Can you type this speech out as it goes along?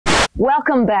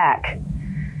Welcome back.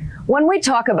 When we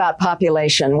talk about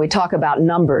population, we talk about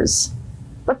numbers.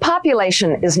 But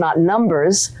population is not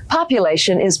numbers.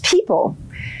 Population is people.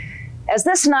 As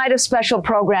this night of special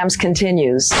programs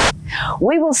continues,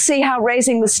 we will see how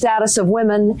raising the status of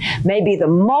women may be the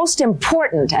most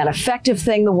important and effective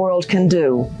thing the world can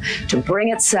do to bring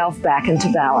itself back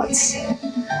into balance.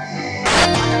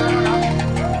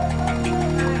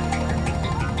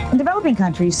 In developing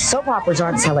countries, soap operas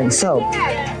aren't selling soap.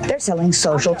 They're selling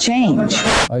social change.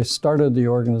 I started the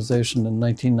organization in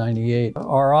 1998.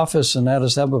 Our office in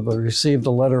Addis Ababa received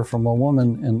a letter from a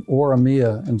woman in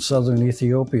Oromia in southern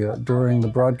Ethiopia during the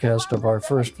broadcast of our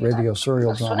first radio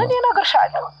serial drama.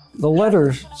 The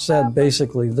letter said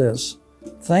basically this: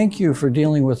 "Thank you for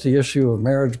dealing with the issue of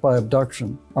marriage by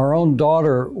abduction. Our own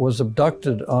daughter was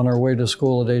abducted on her way to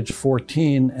school at age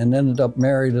 14 and ended up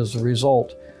married as a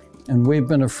result. And we've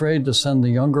been afraid to send the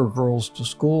younger girls to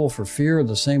school for fear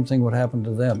the same thing would happen to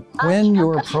them." When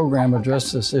your program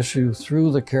addressed this issue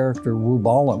through the character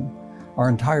Wubalim, our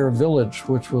entire village,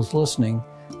 which was listening,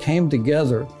 came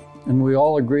together and we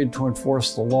all agreed to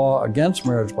enforce the law against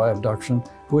marriage by abduction,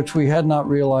 which we had not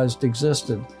realized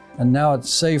existed. And now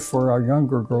it's safe for our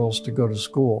younger girls to go to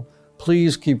school.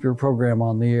 Please keep your program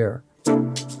on the air.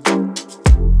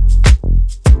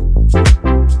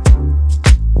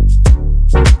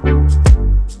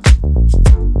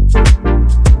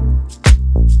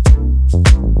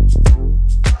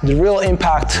 The real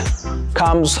impact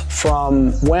comes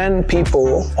from when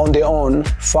people on their own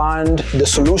find the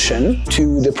solution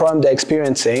to the problem they're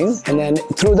experiencing, and then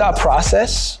through that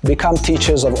process become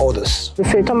teachers of others. Le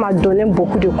feuilleton m'a donné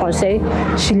beaucoup de conseils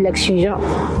sur l'excision.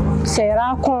 C'est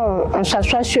rare qu'on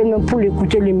s'assoit seulement pour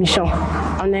écouter l'émission.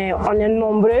 On est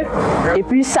nombreux et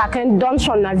puis chacun donne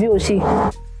son avis aussi.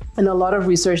 And a lot of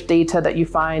research data that you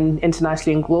find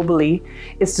internationally and globally,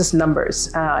 it's just numbers.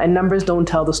 And numbers don't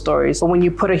tell the stories. But when you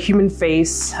put a human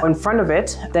face in front of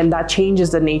it, then that changes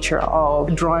the nature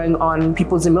of drawing on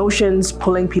people's emotions,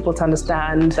 pulling people to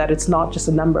understand that it's not just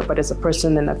a number, but it's a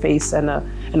person and a face and a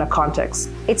context.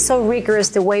 It's so rigorous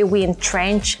the way we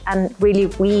entrench and really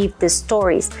weave the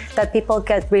stories that people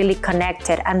get really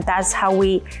connected. And that's how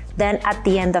we then at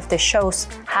the end of the shows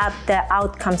have the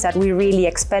outcomes that we really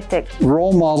expected.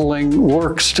 Role modeling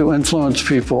works to influence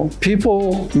people.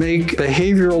 People make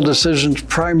behavioral decisions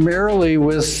primarily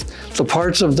with the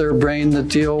parts of their brain that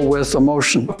deal with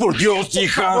emotion. Por Dios,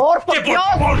 hija. Por Dios.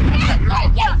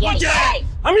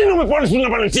 A mí no me pones una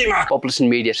mano encima. Population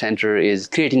Media Center is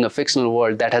creating a fictional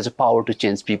world that has a power to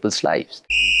change people's lives.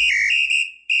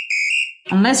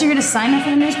 Unless you're going to sign up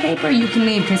for the newspaper, you can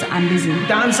leave because I'm busy.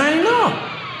 I'm signing up.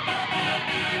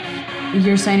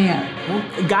 You're signing up.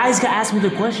 Well, guys can ask me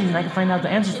the questions and I can find out the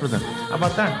answers for them. How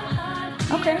about that?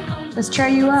 Okay, let's try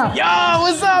you out. Yo,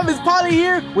 what's up? It's Polly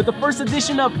here with the first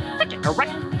edition of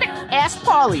Ask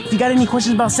Polly. If you got any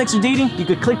questions about sex or dating, you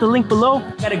could click the link below.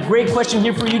 Got a great question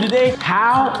here for you today.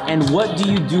 How and what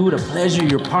do you do to pleasure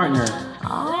your partner?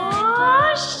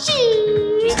 Oh, shit.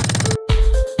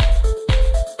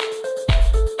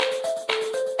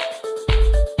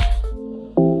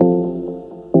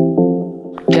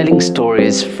 Telling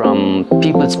stories from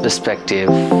people's perspective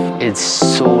is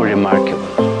so remarkable.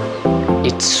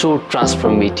 It's so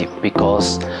transformative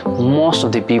because most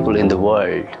of the people in the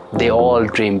world, they all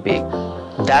dream big.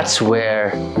 That's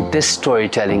where this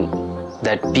storytelling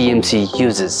that PMC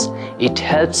uses, it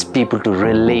helps people to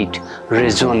relate,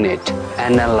 resonate,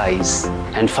 analyze,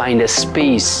 and find a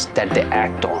space that they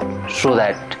act on so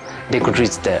that they could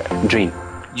reach their dream.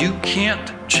 You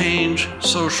can't change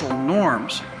social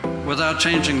norms without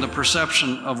changing the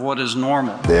perception of what is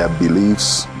normal. Their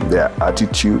beliefs, their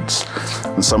attitudes,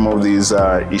 and some of these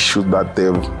are issues that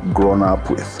they've grown up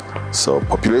with. So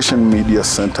Population Media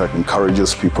Center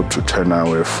encourages people to turn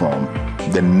away from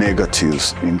the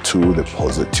negatives into the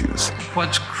positives.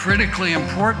 What's critically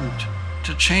important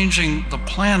to changing the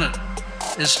planet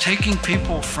is taking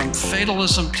people from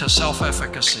fatalism to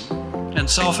self-efficacy. And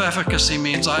self-efficacy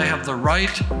means I have the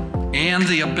right and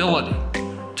the ability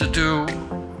to do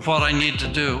what I need to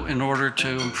do in order to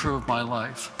improve my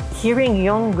life. Hearing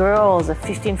young girls,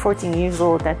 15, 14 years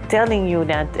old, that telling you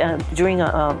that during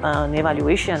an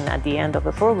evaluation at the end of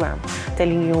the program,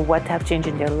 telling you what have changed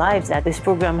in their lives, that this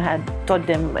program had taught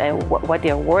them what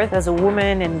they're worth as a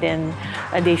woman, and then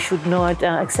they should not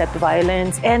accept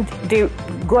violence. And they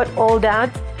got all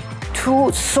that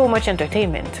through so much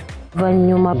entertainment.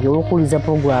 Vanyuma yokuliza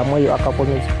programu eyo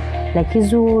akakomeza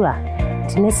nakizuula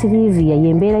tine Silivia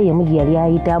yembeera yemu yali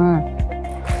ayitamu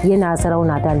ye n'asalawo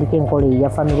n'atandika enkola ya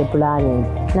family planning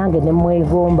nange ne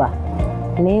mwegomba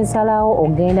n'ensalawo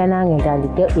ogenda nange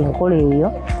ntandike enkola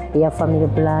eyo eya family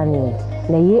planning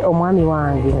naye omwami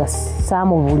wange nga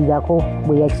saamubulirako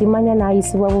bwe yakimanya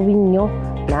n'ayisibwa bubi nnyo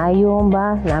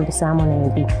n'ayomba n'ampisaamu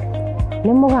n'empi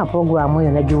ne muba programu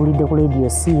eyo nagiwulidde ku radio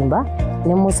Simba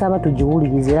ne musaba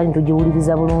tugiwulirize era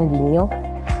nitugiwuliriza bulungi nnyo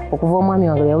okuva omwami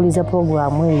wange yawuliza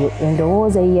programu eyo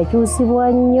endowooza ye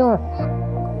yakyusibwa nnyo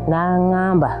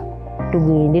n'aŋŋamba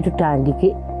tugende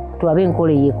tutandike tulabe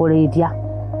enkola eyekola etya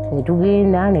ne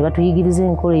tugenda ne batuyigiriza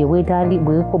enkola eyo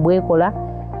bwekola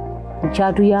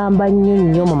kyatuyamba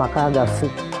nnyo mu maka gaffe.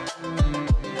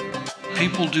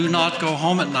 People do not go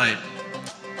home at night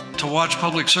to watch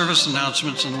public service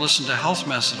announcements and listen to health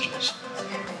messages.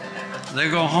 They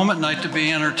go home at night to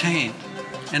be entertained.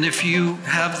 And if you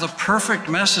have the perfect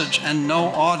message and no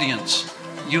audience,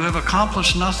 you have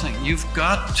accomplished nothing. You've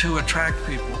got to attract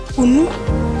people. Pour nous,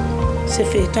 ce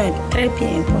feuilleton est très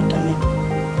bien important même.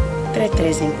 Très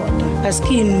très important. Parce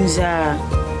qu'il nous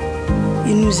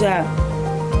a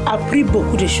appris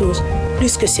beaucoup de choses,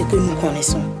 plus que ce que nous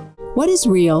connaissons. What is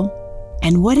real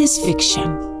and what is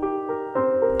fiction?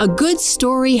 A good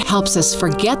story helps us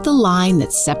forget the line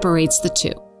that separates the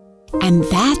two. And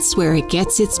that's where it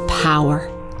gets its power.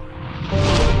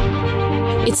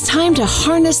 It's time to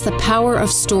harness the power of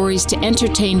stories to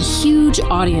entertain huge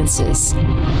audiences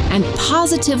and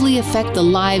positively affect the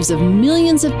lives of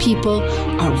millions of people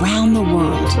around the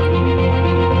world.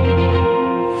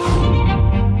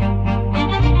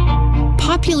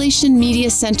 Population Media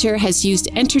Center has used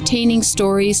entertaining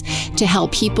stories to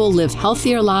help people live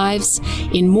healthier lives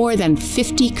in more than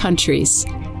 50 countries.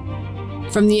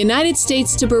 From the United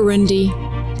States to Burundi,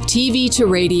 TV to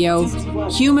radio,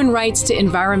 human rights to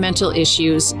environmental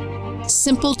issues,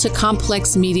 simple to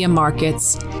complex media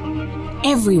markets,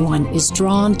 everyone is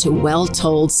drawn to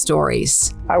well-told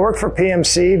stories. I work for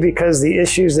PMC because the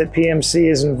issues that PMC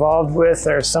is involved with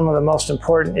are some of the most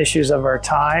important issues of our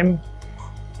time.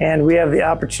 And we have the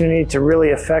opportunity to really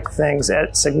affect things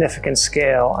at significant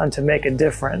scale and to make a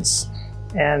difference.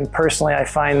 And personally, I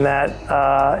find that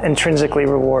intrinsically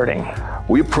rewarding.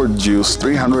 We produce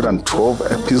 312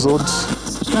 episodes.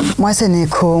 Welcome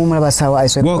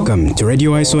to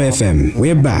Radio ISO FM.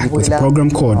 We're back with a program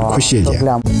called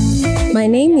Kushelia. My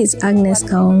name is Agnes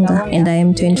Kaonga and I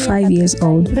am 25 years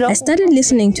old. I started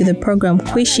listening to the program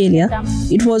Kushelia.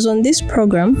 It was on this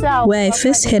program where I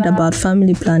first heard about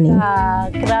family planning.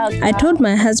 I told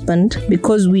my husband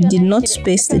because we did not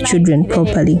space the children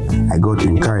properly. I got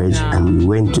encouraged and we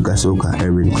went to Gasoka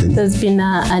Urban Clinic. There's been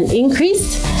an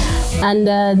increase, and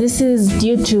this is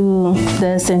due to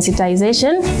the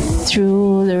sensitization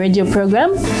through the radio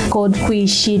program called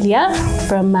Kushelia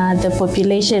from the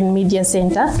Population Media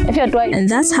Center. And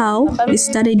that's how we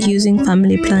started using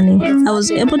family planning. I was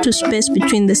able to space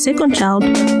between the second child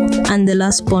and the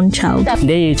last born child. I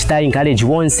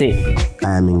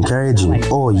am encouraging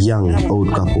all young and old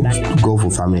couples to go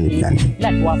for family planning.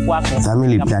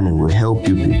 Family planning will help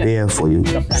you prepare for your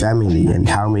family and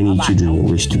how many children you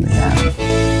wish to have.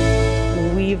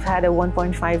 We've had a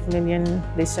 1.5 million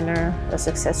listener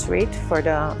success rate for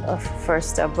the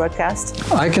first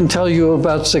broadcast. I can tell you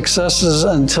about successes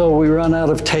until we run out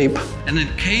of tape. And in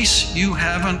case you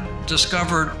haven't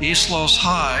discovered East Los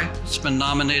High, it's been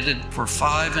nominated for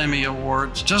 5 Emmy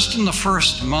Awards. Just in the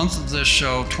first month of this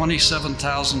show,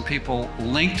 27,000 people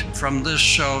linked from this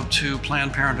show to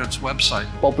Planned Parenthood's website.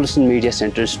 Population Media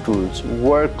Center's tools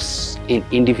works in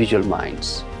individual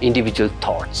minds, individual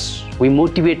thoughts. We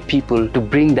motivate people to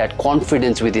bring that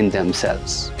confidence within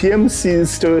themselves.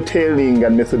 PMC's storytelling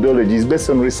and methodology is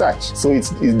based on research, so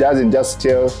it doesn't just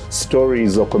tell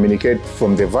stories or communicate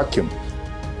from the vacuum.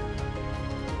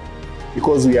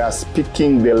 Because we are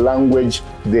speaking the language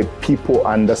that people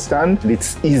understand,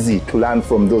 it's easy to learn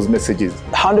from those messages.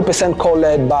 100%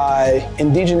 co-led by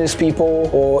indigenous people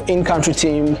or in-country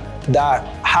team that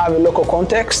have a local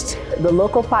context. The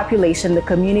local population, the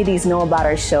communities know about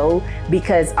our show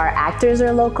because our actors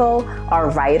are local,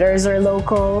 our writers are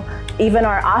local, even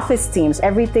our office teams,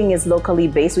 everything is locally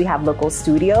based. We have local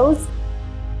studios.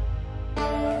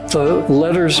 The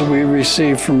letters we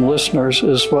receive from listeners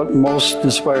is what most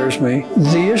inspires me.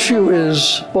 The issue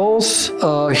is both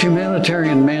a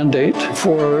humanitarian mandate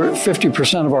for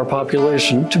 50% of our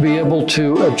population to be able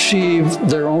to achieve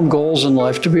their own goals in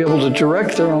life, to be able to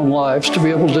direct their own lives, to be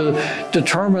able to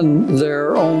determine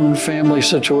their own family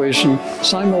situation.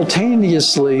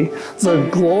 Simultaneously, the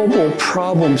global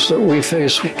problems that we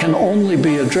face can only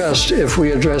be addressed if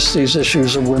we address these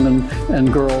issues of women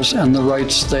and girls and the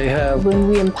rights they have. When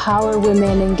we empower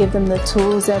women and give them the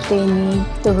tools that they need,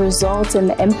 the results and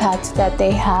the impact that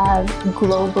they have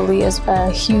globally is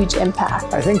a huge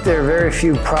impact. I think there are very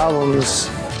few problems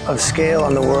of scale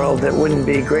in the world that wouldn't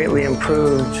be greatly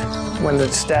improved when the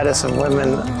status of women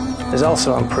is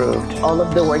also improved. All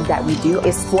of the work that we do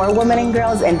is for women and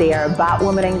girls, and they are about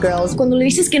women and girls. Cuando le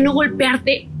dices que no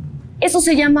golpearte, eso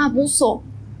se llama abuso.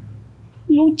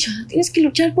 Lucha, tienes que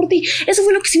luchar por ti. Eso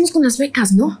fue lo que hicimos con las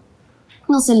becas, ¿no?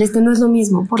 No, Celeste, no es lo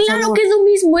mismo, por Claro favor. que es lo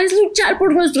mismo, es luchar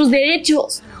por nuestros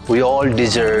derechos. We all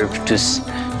deserve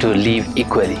to live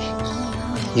equally,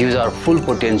 use our full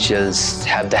potentials,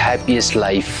 have the happiest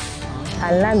life.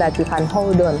 And learn that we can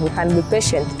hold on, we can be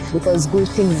patient, because good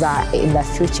things are in the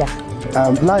future.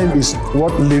 Life is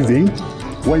worth living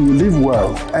when you live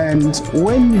well. And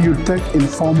when you take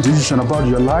informed decision about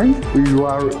your life, you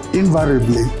are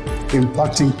invariably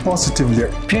impacting positively.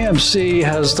 PMC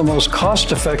has the most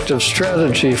cost-effective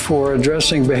strategy for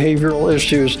addressing behavioral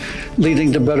issues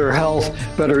leading to better health,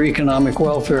 better economic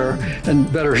welfare,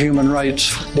 and better human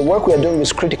rights. The work we are doing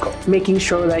is critical. Making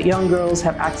sure that young girls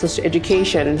have access to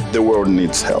education. The world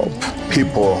needs help.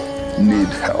 People need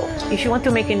help. If you want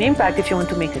to make an impact, if you want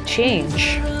to make a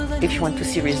change, if you want to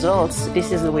see results,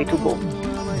 this is the way to go.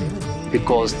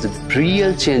 Because the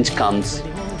real change comes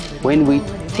when we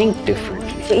think differently.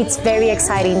 It's very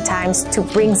exciting times to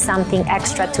bring something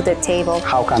extra to the table.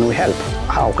 How can we help?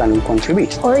 How can we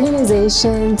contribute?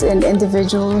 Organizations and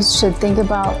individuals should think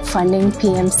about funding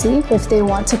PMC if they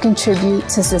want to contribute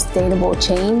to sustainable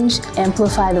change,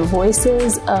 amplify the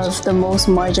voices of the most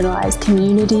marginalized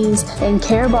communities, and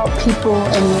care about people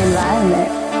and the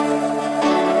environment.